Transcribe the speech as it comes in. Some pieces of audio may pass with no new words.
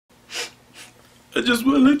I just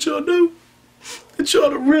want to let y'all know that y'all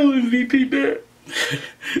the real MVP there.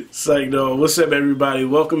 Psych dog. What's up, everybody?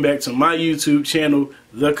 Welcome back to my YouTube channel,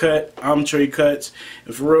 The Cut. I'm Trey Cuts,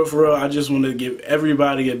 and for real, I just want to give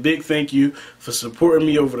everybody a big thank you for supporting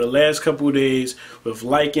me over the last couple of days with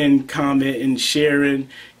liking, commenting, sharing,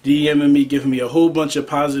 DMing me, giving me a whole bunch of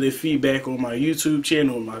positive feedback on my YouTube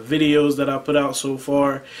channel and my videos that I put out so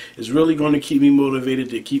far. It's really going to keep me motivated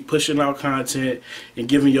to keep pushing out content and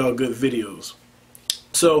giving y'all good videos.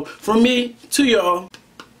 So, from me to y'all,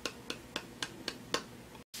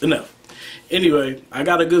 enough. Anyway, I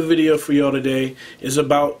got a good video for y'all today. It's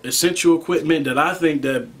about essential equipment that I think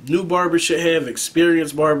that new barbers should have,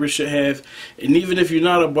 experienced barbers should have, and even if you're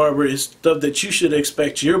not a barber, it's stuff that you should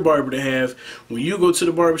expect your barber to have when you go to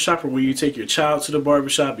the barbershop or when you take your child to the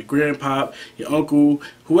barbershop, your grandpa, your uncle,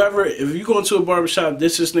 whoever. If you go into a barbershop,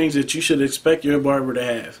 this is things that you should expect your barber to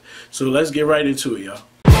have. So let's get right into it, y'all.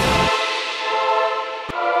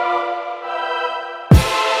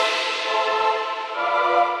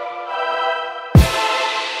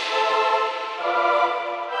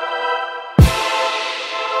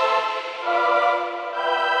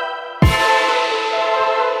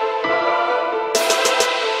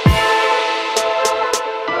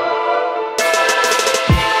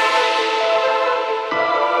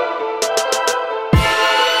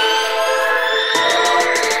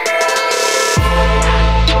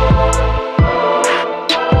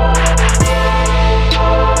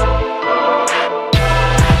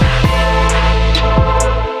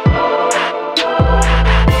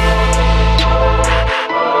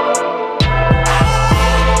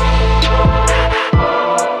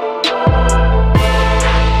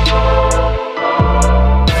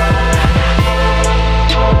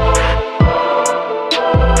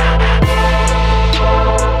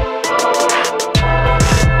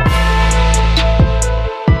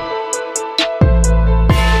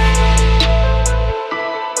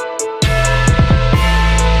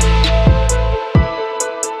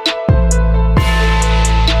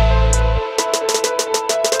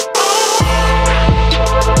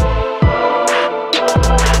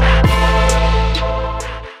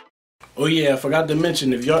 Oh yeah, I forgot to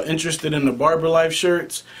mention, if y'all interested in the Barber Life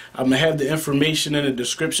shirts, I'm going to have the information in the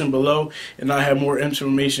description below, and I'll have more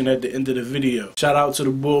information at the end of the video. Shout out to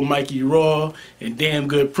the boy Mikey Raw and Damn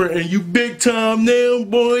Good Printing. You big time now,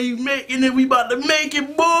 boy. You making it. We about to make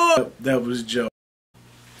it, boy. That was Joe.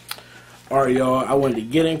 Alright, y'all. I wanted to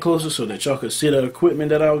get in closer so that y'all could see the equipment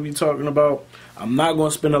that I will be talking about. I'm not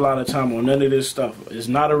going to spend a lot of time on none of this stuff. This is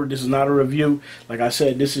not a review. Like I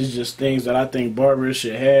said, this is just things that I think barbers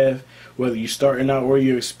should have. Whether you're starting out or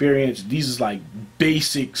you're experienced, these is like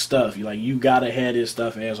basic stuff. You gotta have this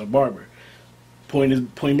stuff as a barber.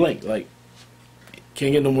 Point blank. Like,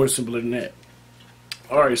 can't get no more simpler than that.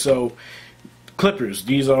 Alright, so clippers.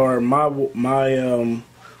 These are my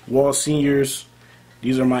Wall Seniors.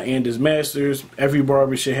 These are my Andes Masters. Every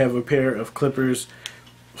barber should have a pair of clippers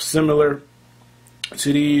similar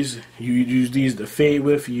to these. You use these to fade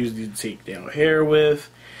with, you use these to take down hair with.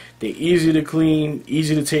 They're easy to clean,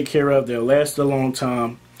 easy to take care of, they'll last a long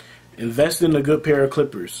time. Invest in a good pair of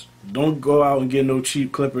clippers. Don't go out and get no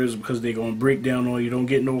cheap clippers because they're going to break down on you. Don't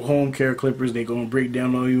get no home care clippers, they're going to break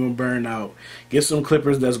down on you and burn out. Get some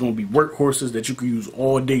clippers that's going to be workhorses that you can use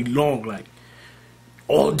all day long, like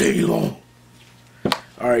all day long.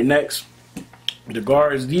 Alright, next. The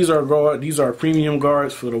guards, these are premium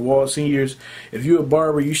guards for the Wall Seniors. If you're a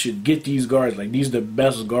barber, you should get these guards. Like, these are the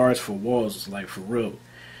best guards for walls, like, for real.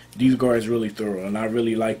 These guards really thorough, and I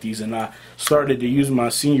really like these, and I started to use my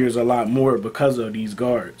seniors a lot more because of these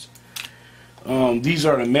guards. These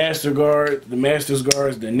are the Master Guard, the Masters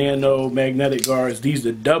guards, the Nano magnetic guards. These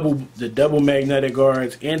the double magnetic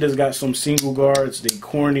guards, and it's got some single guards. They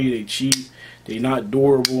corny, they cheap, they not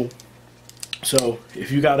durable. So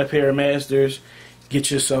if you got a pair of Masters,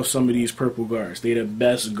 get yourself some of these purple guards. They the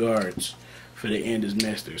best guards for the Andes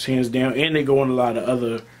Masters, hands down, and they go on a lot of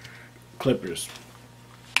other clippers.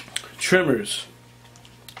 Trimmers.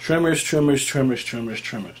 Trimmers.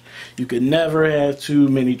 You could never have too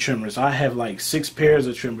many trimmers. I have like 6 pairs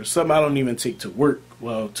of trimmers. Some I don't even take to work,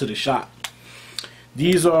 well, to the shop.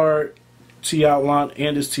 These are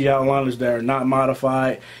Andes T outliners that are not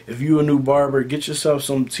modified. If you're a new barber, get yourself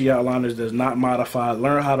some T outliners that's not modified.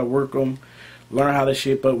 Learn how to work them. Learn how to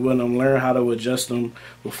shape up with them. Learn how to adjust them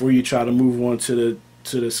before you try to move on to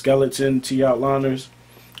the skeleton T outliners,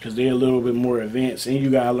 because they're a little bit more advanced, and you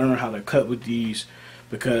gotta learn how to cut with these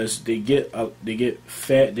because they get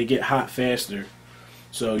hot faster.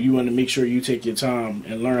 So you want to make sure you take your time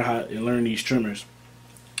and learn these trimmers.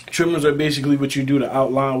 Trimmers are basically what you do the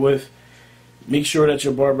outline with. Make sure that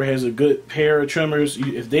your barber has a good pair of trimmers.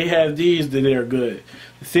 If they have these, then they're good.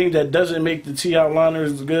 The thing that doesn't make the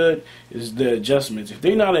T-outliners good is the adjustments. If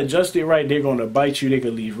they're not adjusted right, they're going to bite you. They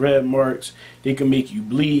can leave red marks. They can make you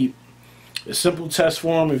bleed. A simple test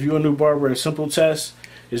for them, if you're a new barber, a simple test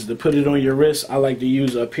is to put it on your wrist. I like to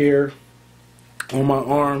use a pair on my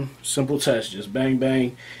arm. Simple test, just bang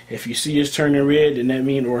bang. If you see it's turning red, then that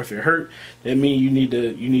means, or if it hurt, that means you need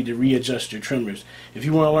to readjust your trimmers. If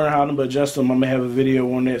you want to learn how to adjust them, I'm gonna have a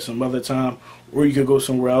video on that some other time, or you can go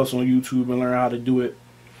somewhere else on YouTube and learn how to do it.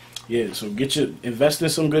 Yeah, so invest in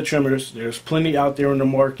some good trimmers. There's plenty out there in the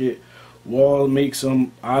market. Wall makes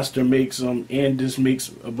them, Oster makes them, Andis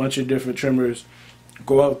makes a bunch of different trimmers.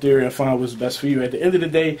 Go out there and find what's best for you. At the end of the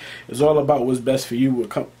day, it's all about what's best for you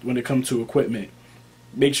when it comes to equipment.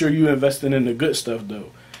 Make sure you're investing in the good stuff,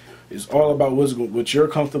 though. It's all about what you're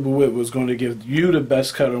comfortable with, what's going to give you the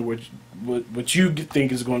best cut, or what you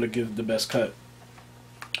think is going to give the best cut.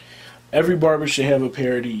 Every barber should have a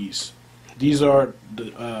pair of these. These are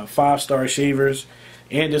the 5-star shavers.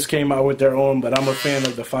 Andis came out with their own, but I'm a fan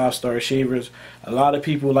of the 5-star shavers. A lot of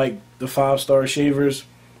people like the 5-star shavers.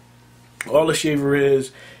 All the shaver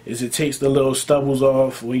is it takes the little stubbles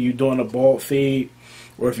off when you're doing a bald fade,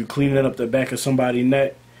 or if you're cleaning up the back of somebody's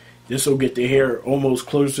neck. This will get the hair almost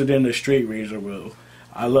closer than the straight razor will.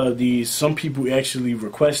 I love these. Some people actually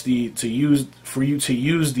request for you to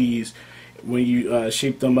use these when you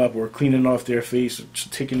shape them up or cleaning off their face, or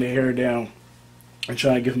taking the hair down and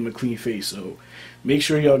trying to give them a clean face. So make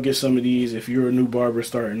sure y'all get some of these. If you're a new barber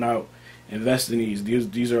starting out, invest in these.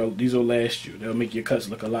 These will last you. They'll make your cuts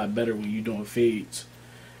look a lot better when you're doing fades.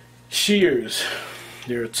 Shears.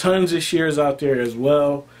 There are tons of shears out there as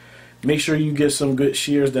well. Make sure you get some good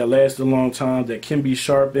shears that last a long time, that can be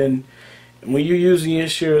sharpened. And when you're using your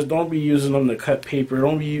shears, don't be using them to cut paper.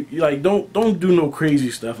 Don't do no crazy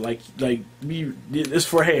stuff. It's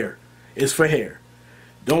for hair. It's for hair.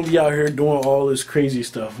 Don't be out here doing all this crazy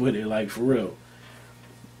stuff with it, like for real.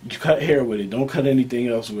 You cut hair with it. Don't cut anything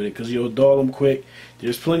else with it, because you'll dull them quick.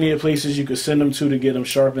 There's plenty of places you could send them to get them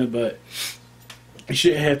sharpened, but you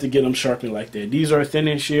shouldn't have to get them sharpened like that. These are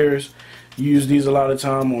thinning shears. You use these a lot of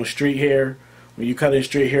time on straight hair. When you cut in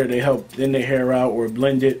straight hair, they help thin the hair out or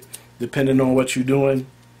blend it, depending on what you're doing.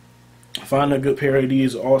 Find a good pair of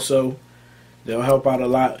these also. They'll help out a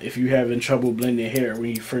lot if you're having trouble blending hair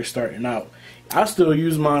when you're first starting out. I still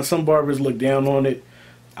use mine. Some barbers look down on it.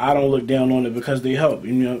 I don't look down on it because they help.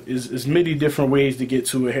 You know, it's many different ways to get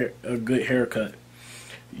to a good haircut.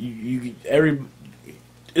 There's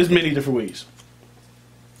many different ways.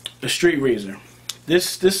 A straight razor.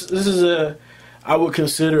 This is I would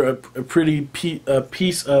consider a pretty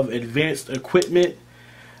piece of advanced equipment.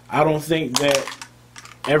 I don't think that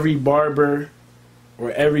every barber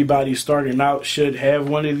or everybody starting out should have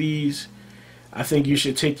one of these. I think you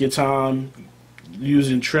should take your time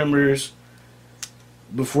using trimmers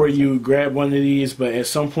before you grab one of these, but at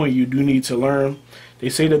some point you do need to learn. They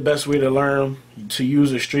say the best way to learn to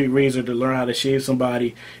use a straight razor to learn how to shave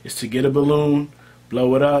somebody is to get a balloon,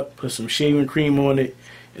 blow it up, put some shaving cream on it,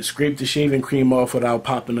 and scrape the shaving cream off without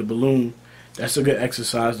popping the balloon. That's a good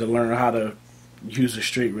exercise to learn how to use a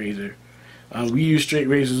straight razor. We use straight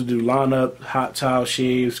razors to do line-up, hot towel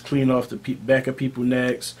shaves, clean off the back of people's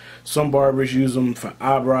necks. Some barbers use them for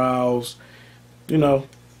eyebrows. You know,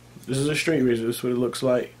 this is a straight razor. This is what it looks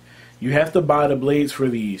like. You have to buy the blades for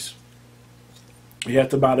these. You have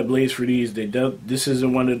to buy the blades for these. This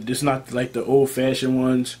isn't one of. This not like the old-fashioned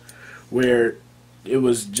ones where it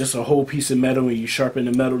was just a whole piece of metal and you sharpen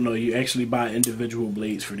the metal. No, you actually buy individual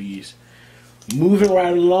blades for these. Moving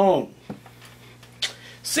right along.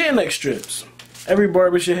 Sand neck strips. Every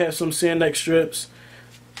barber should have some sand neck strips.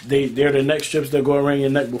 They're the neck strips that go around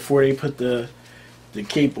your neck before they put the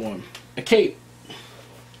cape on. A cape.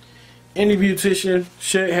 Any beautician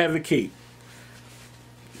should have a cape.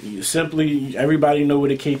 Everybody know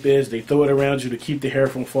what a cape is. They throw it around you to keep the hair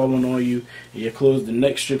from falling on you. And your clothes, the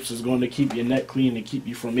neck strips is going to keep your neck clean and keep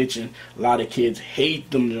you from itching. A lot of kids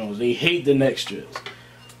hate them. They hate the neck strips.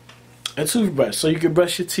 A toothbrush so you can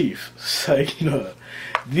brush your teeth. So,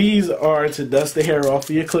 these are to dust the hair off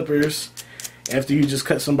of your clippers after you just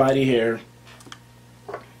cut somebody's hair.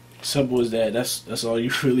 Simple as that. That's all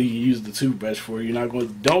you really use the toothbrush for. You're not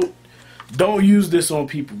going to don't use this on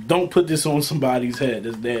people. Don't put this on somebody's head.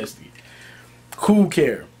 That's nasty. Cool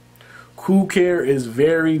care. Cool care is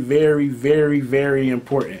very, very, very, very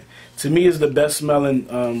important. To me, it's the best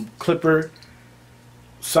smelling clipper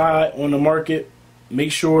side on the market.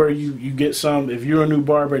 Make sure you get some. If you're a new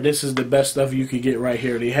barber, this is the best stuff you could get right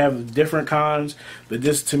here. They have different kinds, but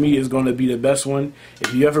this to me is going to be the best one.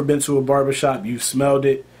 If you ever been to a barber shop, you've smelled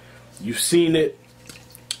it. You've seen it,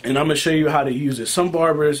 and I'm gonna show you how to use it. Some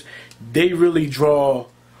barbers, they really draw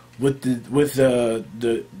with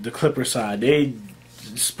the clipper side. They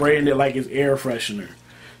spraying it like it's air freshener.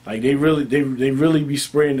 Like they really be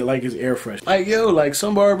spraying it like it's air freshener. Like yo, like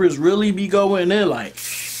some barbers really be going in like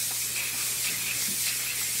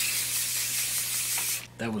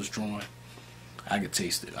that was drawn. I could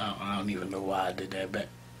taste it. I don't even know why I did that.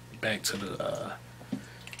 Back to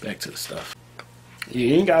the stuff.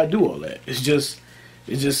 You ain't gotta do all that. It's just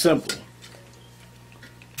simple.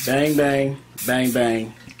 Bang bang bang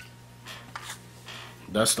bang.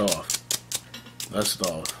 Dust off. Dust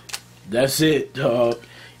off. That's it, dog.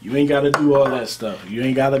 You ain't gotta do all that stuff. You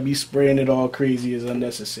ain't gotta be spraying it all crazy. It's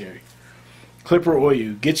unnecessary. Clipper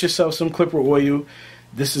oil. Get yourself some clipper oil.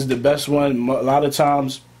 This is the best one. A lot of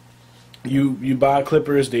times you buy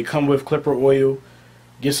clippers, they come with clipper oil.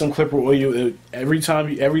 Get some clipper oil every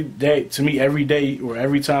day or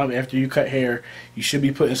every time after you cut hair. You should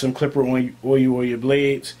be putting some clipper oil on your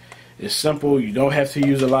blades. It's simple. You don't have to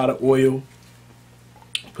use a lot of oil.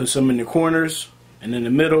 Put some in the corners and in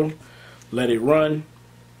the middle. Let it run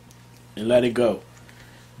and let it go.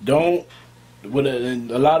 Don't. A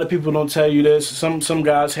lot of people don't tell you this. Some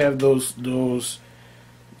guys have those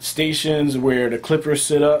stations where the clippers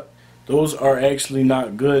sit up. Those are actually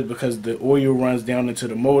not good because the oil runs down into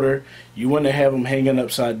the motor. You want to have them hanging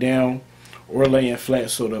upside down or laying flat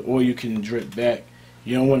so the oil can drip back.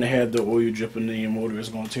 You don't want to have the oil dripping in your motor. It's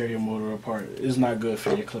going to tear your motor apart. It's not good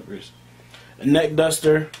for your clippers. A neck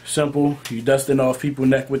duster, simple. You dusting off people's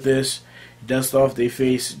neck with this. You dust off their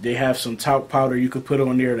face. They have some talc powder you could put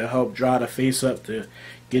on there to help dry the face up to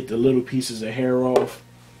get the little pieces of hair off.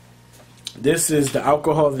 This is the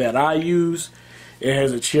alcohol that I use. It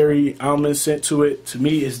has a cherry almond scent to it. To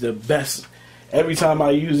me, it's the best. Every time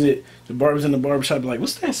I use it, the barbers in the barbershop be like,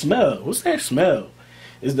 "What's that smell? What's that smell?"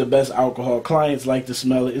 It's the best alcohol. Clients like to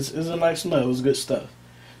smell it. It's a nice smell. It's good stuff.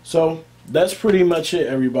 So that's pretty much it,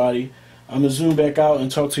 everybody. I'm gonna zoom back out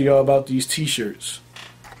and talk to y'all about these t-shirts.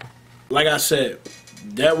 Like I said,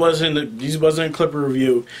 these wasn't a clipper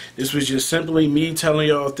review. This was just simply me telling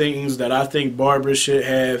y'all things that I think barbers should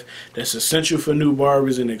have, that's essential for new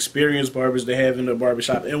barbers and experienced barbers to have in the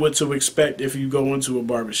barbershop, and what to expect if you go into a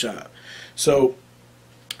barbershop. So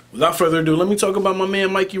without further ado, let me talk about my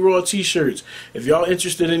man Mikey Raw t-shirts. If y'all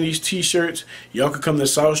interested in these t-shirts, y'all can come to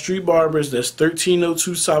South Street Barbers. That's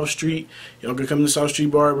 1302 South Street. Y'all can come to South Street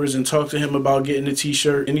Barbers and talk to him about getting a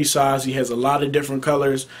t-shirt any size. He has a lot of different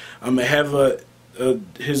colors. I'm gonna have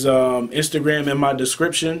his Instagram in my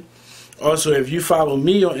description. Also, if you follow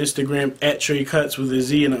me on Instagram at Trey Cuts with a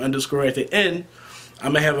Z and an underscore at the end,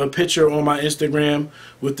 I'm going to have a picture on my Instagram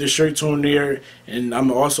with the shirts on there, and I'm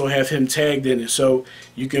going to also have him tagged in it. So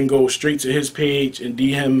you can go straight to his page and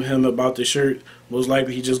DM him about the shirt. Most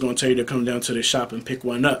likely he's just going to tell you to come down to the shop and pick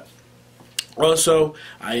one up. Also,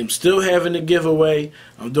 I am still having a giveaway.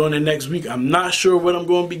 I'm doing it next week. I'm not sure what I'm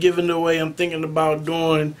going to be giving away. I'm thinking about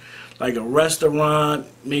doing like a restaurant,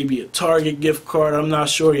 maybe a Target gift card. I'm not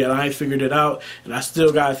sure yet. I ain't figured it out, and I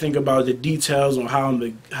still got to think about the details on how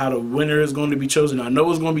the winner is going to be chosen. I know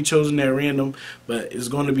it's going to be chosen at random, but it's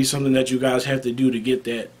going to be something that you guys have to do to get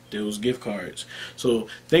those gift cards. So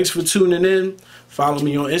thanks for tuning in. Follow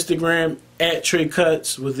me on Instagram at Trey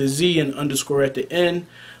Cuts with a Z and underscore at the end.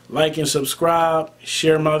 Like and subscribe.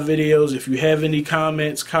 Share my videos. If you have any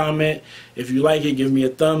comments, comment. If you like it, give me a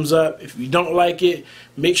thumbs up. If you don't like it,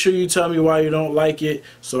 make sure you tell me why you don't like it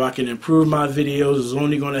so I can improve my videos. It's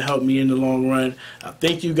only going to help me in the long run. I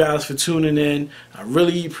thank you guys for tuning in. I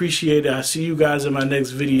really appreciate it. I'll see you guys in my next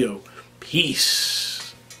video. Peace.